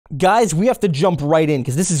Guys, we have to jump right in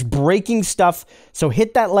because this is breaking stuff. So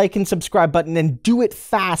hit that like and subscribe button and do it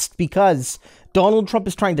fast because Donald Trump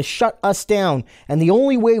is trying to shut us down. And the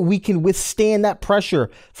only way we can withstand that pressure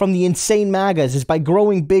from the insane MAGAs is by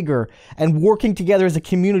growing bigger and working together as a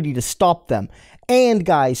community to stop them. And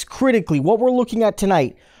guys, critically, what we're looking at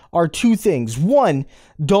tonight are two things. One,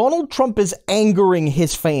 Donald Trump is angering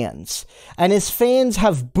his fans, and his fans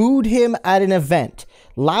have booed him at an event,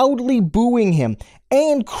 loudly booing him,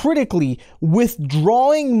 and critically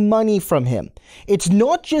withdrawing money from him. It's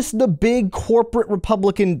not just the big corporate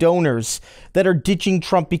Republican donors that are ditching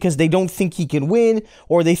Trump because they don't think he can win,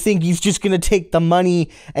 or they think he's just going to take the money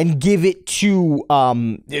and give it to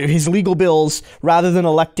his legal bills rather than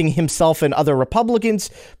electing himself and other Republicans,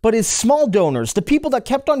 but his small donors, the people that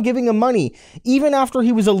kept on giving him money even after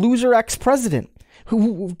he was a loser ex-president,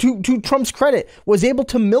 who, to Trump's credit, was able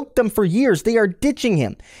to milk them for years. They are ditching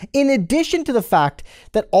him. In addition to the fact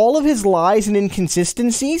that all of his lies and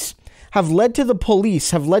inconsistencies have led to the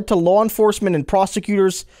police, have led to law enforcement and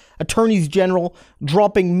prosecutors, attorneys general,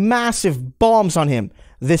 dropping massive bombs on him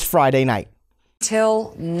this Friday night.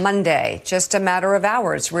 Till Monday, just a matter of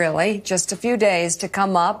hours, really, just a few days to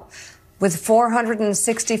come up with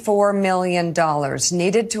 $464 million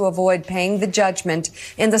needed to avoid paying the judgment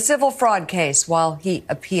in the civil fraud case while he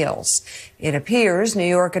appeals. It appears New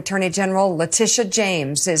York Attorney General Letitia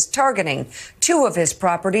James is targeting two of his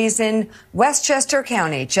properties in Westchester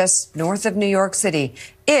County, just north of New York City,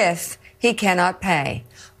 if he cannot pay.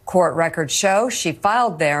 Court records show she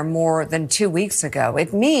filed there more than 2 weeks ago.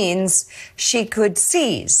 It means she could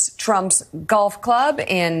seize Trump's golf club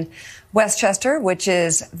in Westchester, which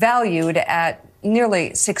is valued at nearly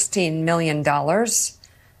 $16 million.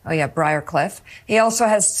 Oh, yeah, Briarcliff. He also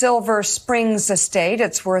has Silver Springs Estate.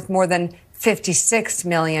 It's worth more than $56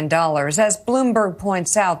 million. As Bloomberg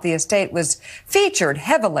points out, the estate was featured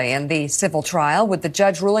heavily in the civil trial, with the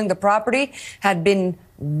judge ruling the property had been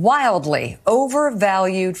wildly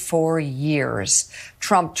overvalued for years.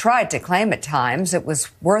 Trump tried to claim at times it was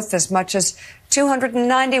worth as much as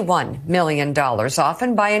 $291 million,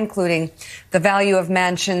 often by including the value of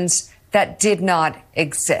mansions that did not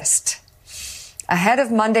exist. Ahead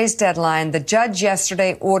of Monday's deadline, the judge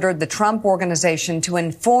yesterday ordered the Trump Organization to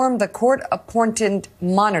inform the court-appointed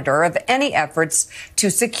monitor of any efforts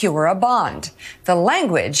to secure a bond. The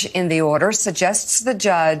language in the order suggests the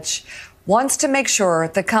judge wants to make sure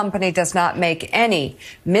the company does not make any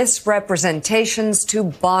misrepresentations to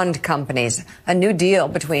bond companies. A new deal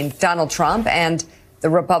between Donald Trump and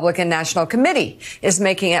the Republican National Committee is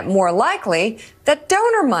making it more likely that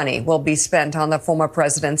donor money will be spent on the former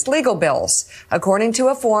president's legal bills. According to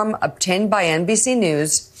a form obtained by NBC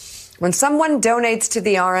News, when someone donates to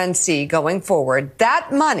the RNC going forward, that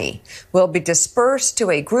money will be dispersed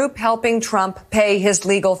to a group helping Trump pay his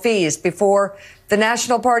legal fees before the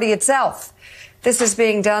National Party itself. This is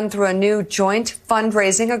being done through a new joint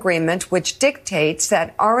fundraising agreement, which dictates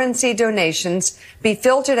that RNC donations be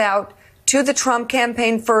filtered out to the Trump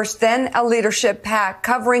campaign first, then a leadership PAC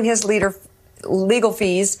covering his legal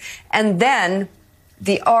fees, and then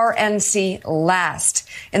the RNC last.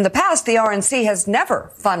 In the past, the RNC has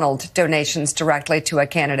never funneled donations directly to a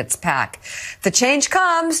candidate's PAC. The change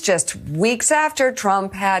comes just weeks after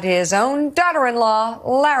Trump had his own daughter-in-law,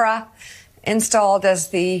 Lara, installed as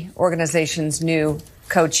the organization's new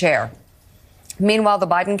co-chair. Meanwhile, the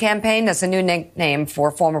Biden campaign has a new nickname for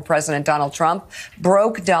former President Donald Trump,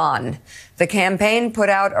 Broke Dawn. The campaign put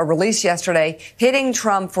out a release yesterday hitting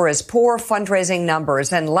Trump for his poor fundraising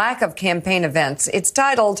numbers and lack of campaign events. It's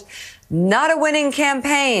titled, Not a Winning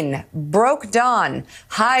Campaign. Broke Dawn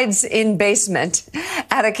hides in basement.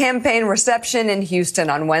 At a campaign reception in Houston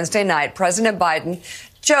on Wednesday night, President Biden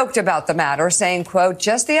joked about the matter, saying, quote,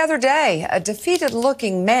 just the other day, a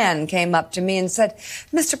defeated-looking man came up to me and said,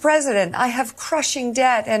 Mr. President, I have crushing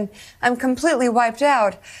debt and I'm completely wiped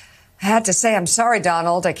out. I had to say, I'm sorry,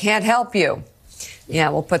 Donald, I can't help you. Yeah,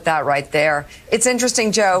 we'll put that right there. It's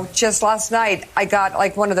interesting, Joe. Just last night, I got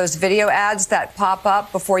like one of those video ads that pop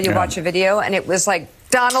up before you watch a video, and it was like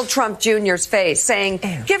Donald Trump Jr.'s face saying,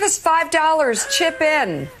 give us $5, chip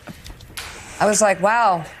in. I was like,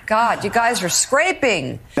 wow, God, you guys are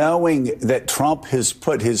scraping. Knowing that Trump has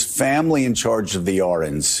put his family in charge of the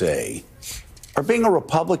RNC, or being a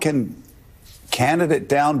Republican candidate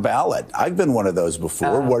down ballot. I've been one of those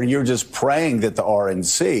before, where you're just praying that the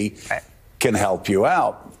RNC can help you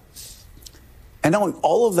out. And knowing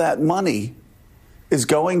all of that money is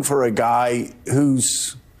going for a guy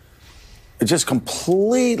who's just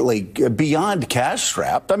completely beyond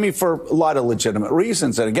cash-strapped. I mean, for a lot of legitimate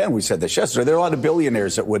reasons. And again, we said this yesterday, there are a lot of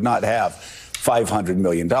billionaires that would not have $500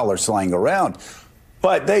 million lying around.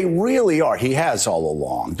 But they really are. He has all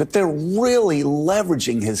along. But they're really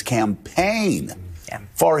leveraging his campaign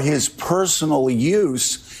for his personal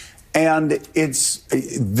use. And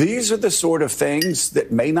these are the sort of things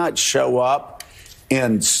that may not show up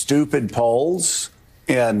in stupid polls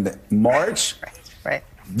in March. Right.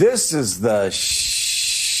 This is the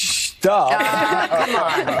stuff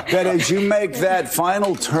that as you make that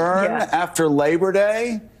final turn after Labor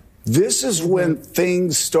Day, this is when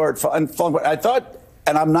things start unfolding. I thought,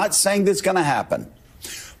 and I'm not saying this is going to happen,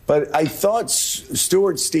 but I thought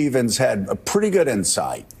Stuart Stevens had a pretty good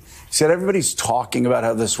insight. He said, everybody's talking about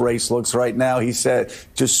how this race looks right now. He said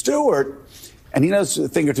to Stuart, and he knows a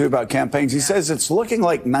thing or two about campaigns, he says it's looking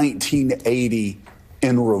like 1980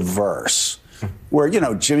 in reverse, where, you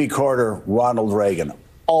know, Jimmy Carter, Ronald Reagan,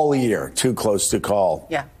 all year, too close to call.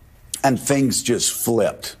 Yeah. And things just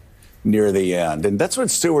flipped near the end. And that's what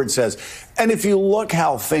Stewart says. And if you look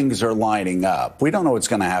how things are lining up, we don't know what's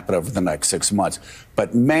going to happen over the next 6 months.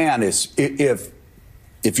 But man,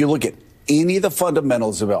 if you look at any of the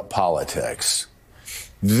fundamentals about politics,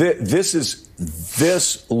 this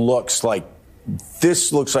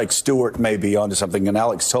looks like Stewart may be onto something. And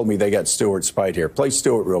Alex told me they got Stewart spied here. Play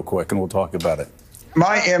Stewart real quick and we'll talk about it.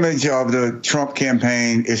 My image of the Trump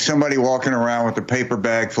campaign is somebody walking around with a paper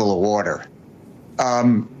bag full of water.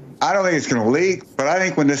 I don't think it's going to leak, but I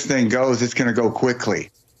think when this thing goes, it's going to go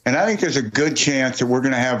quickly. And I think there's a good chance that we're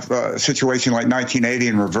going to have a situation like 1980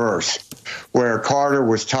 in reverse, where Carter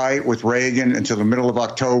was tight with Reagan until the middle of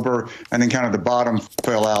October, and then kind of the bottom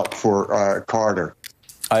fell out for Carter.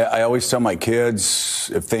 I always tell my kids,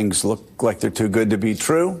 if things look like they're too good to be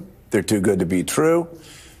true, they're too good to be true.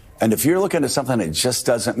 And if you're looking at something that just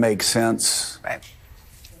doesn't make sense, right,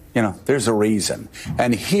 you know, there's a reason.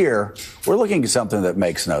 And here, we're looking at something that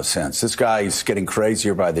makes no sense. This guy's getting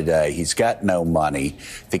crazier by the day. He's got no money.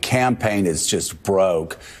 The campaign is just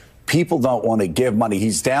broke. People don't want to give money.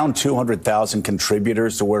 He's down 200,000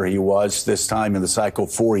 contributors to where he was this time in the cycle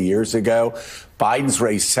 4 years ago. Biden's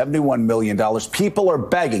raised $71 million. People are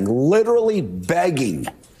begging, literally begging.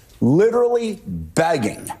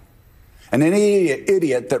 And any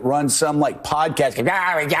idiot that runs some like podcast,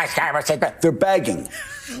 they're begging.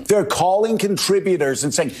 They're calling contributors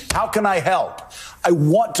and saying, how can I help? I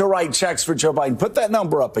want to write checks for Joe Biden. Put that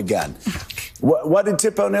number up again. What did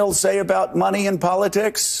Tip O'Neill say about money in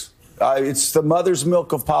politics? It's the mother's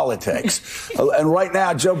milk of politics. And right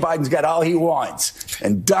now, Joe Biden's got all he wants.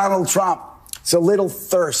 And Donald Trump is a little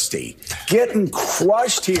thirsty, getting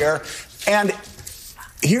crushed here. And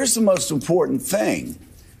here's the most important thing.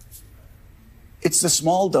 It's the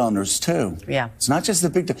small donors, too. Yeah. It's not just the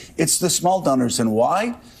big, it's the small donors. And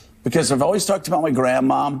why? Because I've always talked about my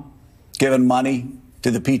grandmom giving money to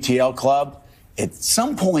the PTL club. At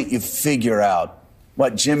some point, you figure out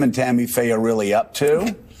what Jim and Tammy Faye are really up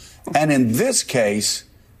to. And in this case,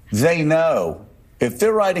 they know if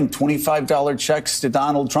they're writing $25 checks to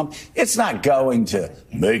Donald Trump, it's not going to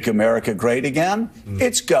make America great again.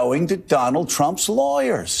 It's going to Donald Trump's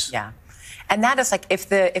lawyers. Yeah. And that is like, if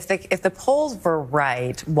the polls were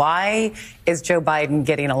right, why is Joe Biden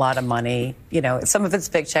getting a lot of money? You know, some of it's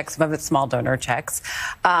big checks, some of it's small donor checks,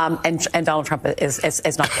 and Donald Trump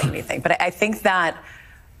is not getting anything. But I think that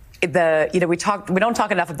we don't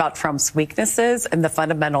talk enough about Trump's weaknesses, and the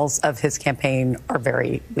fundamentals of his campaign are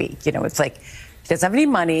very weak. You know, it's like, he doesn't have any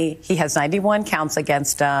money. He has 91 counts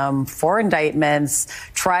against him, 4 indictments,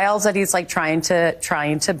 trials that he's like trying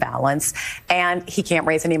to balance, and he can't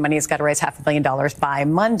raise any money. He's got to raise $500 million by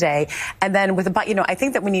Monday. And then I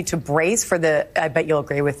think that we need to brace for I bet you'll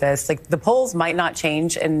agree with this. Like, the polls might not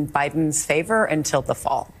change in Biden's favor until the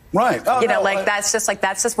fall. Right. That's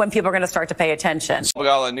just when people are going to start to pay attention.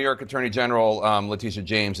 Well, New York Attorney General Letitia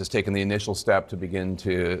James has taken the initial step to begin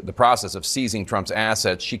the process of seizing Trump's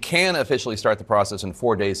assets. She can officially start the process in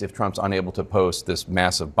 4 days if Trump's unable to post this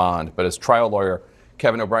massive bond. But as trial lawyer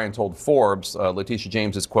Kevin O'Brien told Forbes, Letitia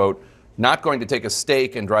James is, quote, not going to take a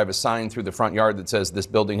stake and drive a sign through the front yard that says this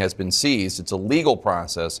building has been seized. It's a legal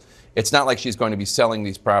process. It's not like she's going to be selling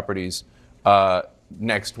these properties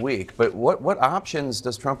next week. But what options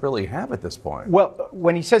does Trump really have at this point? Well,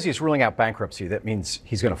 when he says he's ruling out bankruptcy, that means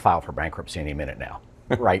he's going to file for bankruptcy any minute now.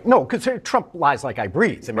 Right? No, because Trump lies like I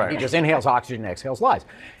breathe. I mean, He just inhales oxygen and exhales lies.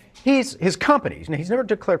 His companies, now he's never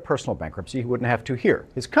declared personal bankruptcy. He wouldn't have to here.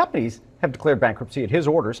 His companies have declared bankruptcy at his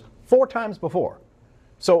orders 4 times before.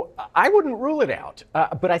 So I wouldn't rule it out.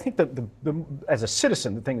 But I think that as a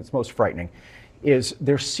citizen, the thing that's most frightening is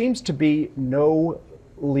there seems to be no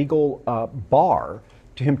legal bar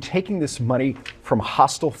to him taking this money from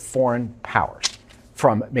hostile foreign powers.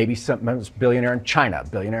 from maybe some billionaire in China,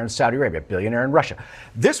 billionaire in Saudi Arabia, billionaire in Russia.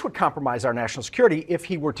 This would compromise our national security if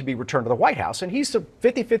he were to be returned to the White House, and he's a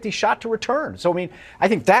 50-50 shot to return. So, I mean, I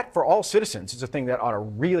think that for all citizens is a thing that ought to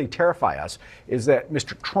really terrify us, is that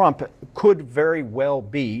Mr. Trump could very well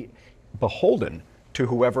be beholden to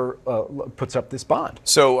whoever puts up this bond.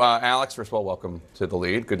 So, Alex, first of all, welcome to the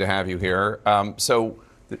lead. Good to have you here.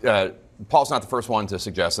 Paul's not the first one to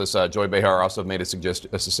suggest this. Joy Behar also made a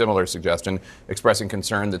similar suggestion, expressing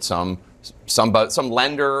concern that some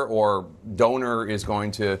lender or donor is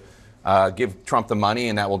going to give Trump the money,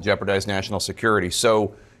 and that will jeopardize national security.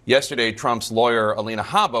 So yesterday, Trump's lawyer, Alina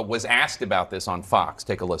Habba, was asked about this on Fox.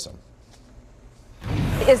 Take a listen.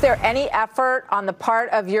 Is there any effort on the part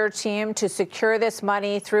of your team to secure this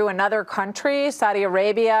money through another country, Saudi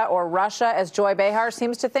Arabia or Russia, as Joy Behar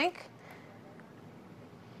seems to think?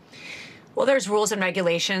 Well, there's rules and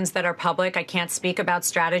regulations that are public. I can't speak about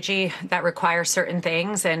strategy that require certain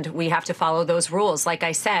things, and we have to follow those rules. Like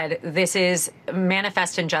I said, this is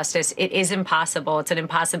manifest injustice. It is impossible. It's an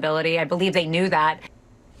impossibility. I believe they knew that.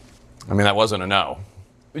 I mean, that wasn't a no.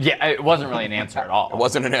 Yeah, it wasn't really an answer at all. It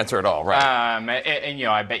wasn't an answer at all, right? And you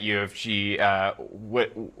know, I bet you if she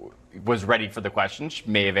was ready for the question, she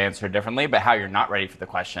may have answered differently, but how you're not ready for the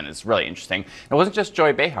question is really interesting. It wasn't just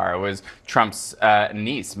Joy Behar, it was Trump's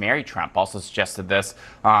niece, Mary Trump, also suggested this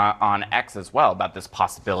on X as well, about this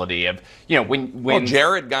possibility of, you know, when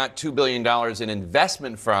Jared got $2 billion in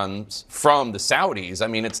investment funds from the Saudis, I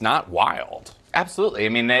mean, it's not wild. Absolutely. I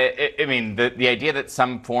mean, the idea that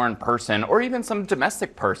some foreign person or even some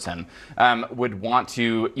domestic person would want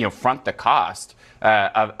to, you know, front the cost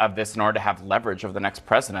of this in order to have leverage over the next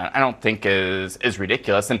president, I don't think is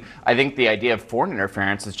ridiculous. And I think the idea of foreign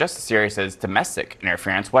interference is just as serious as domestic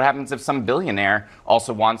interference. What happens if some billionaire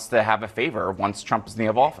also wants to have a favor once Trump is in the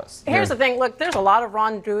Oval Office? Here's the thing. Look, there's a lot of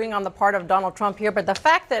wrongdoing on the part of Donald Trump here, but the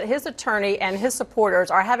fact that his attorney and his supporters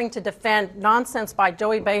are having to defend nonsense by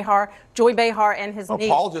Joy Behar and his niece.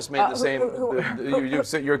 Paul just made the same.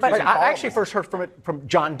 You're accusing I actually first heard from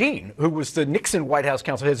John Dean, who was the Nixon White House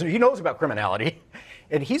counsel. He knows about criminality.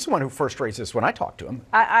 And he's the one who first raised this when I talked to him.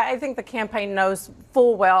 I think the campaign knows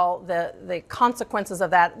full well the consequences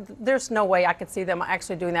of that. There's no way I could see them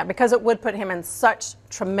actually doing that, because it would put him in such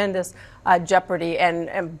tremendous jeopardy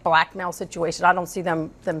and blackmail situation. I don't see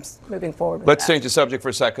them moving forward with Let's that. change the subject for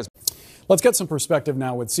a second. Let's get some perspective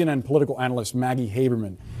now with CNN political analyst Maggie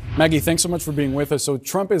Haberman. Maggie, thanks so much for being with us. So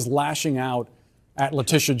Trump is lashing out at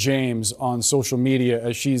Letitia James on social media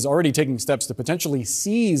as she's already taking steps to potentially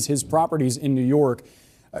seize his properties in New York.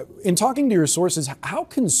 In talking to your sources, how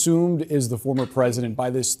consumed is the former president by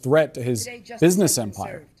this threat to his business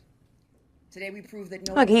empire? Today we prove that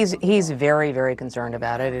no. Look, he's very, very concerned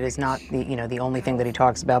about it. It is not the only thing that he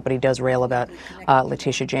talks about, but he does rail about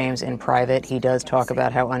Letitia James in private. He does talk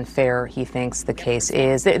about how unfair he thinks the case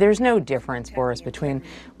is. There's no difference, Boris, between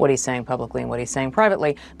what he's saying publicly and what he's saying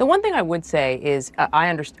privately. The one thing I would say is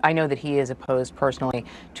I know that he is opposed personally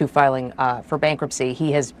to filing for bankruptcy.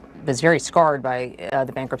 He was very scarred by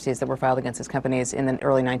the bankruptcies that were filed against his companies in the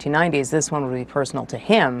early 1990s. This one would be personal to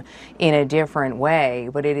him in a different way,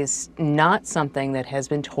 but it is not something that has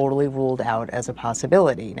been totally ruled out as a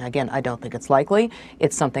possibility. Now, again, I don't think it's likely.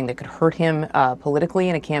 It's something that could hurt him politically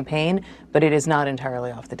in a campaign, but it is not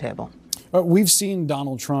entirely off the table. We've seen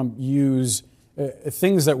Donald Trump use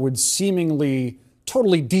things that would seemingly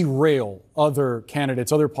totally derail other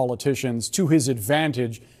candidates, other politicians to his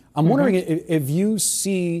advantage. I'm wondering if you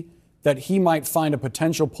see that he might find a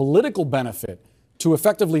potential political benefit to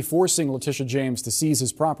effectively forcing Letitia James to seize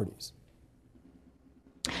his properties.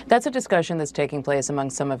 That's a discussion that's taking place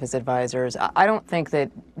among some of his advisors. I don't think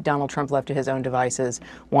that Donald Trump, left to his own devices,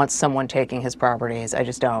 wants someone taking his properties. I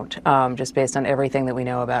just don't, just based on everything that we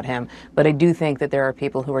know about him. But I do think that there are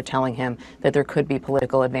people who are telling him that there could be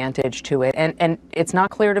political advantage to it. And it's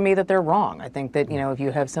not clear to me that they're wrong. I think that, if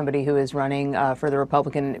you have somebody who is running for the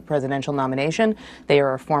Republican presidential nomination, they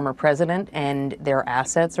are a former president and their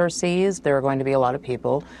assets are seized, there are going to be a lot of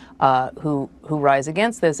people who rise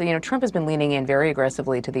against this. Trump has been leaning in very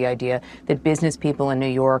aggressively to the idea that business people in New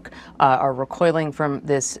York are recoiling from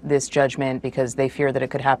this judgment because they fear that it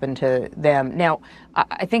could happen to them. Now,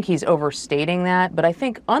 I think he's overstating that, but I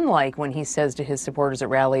think unlike when he says to his supporters at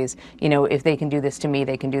rallies, if they can do this to me,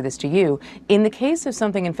 they can do this to you. In the case of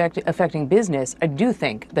something affecting business, I do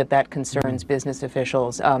think that concerns business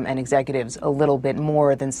officials and executives a little bit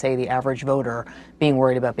more than, say, the average voter being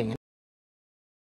worried about being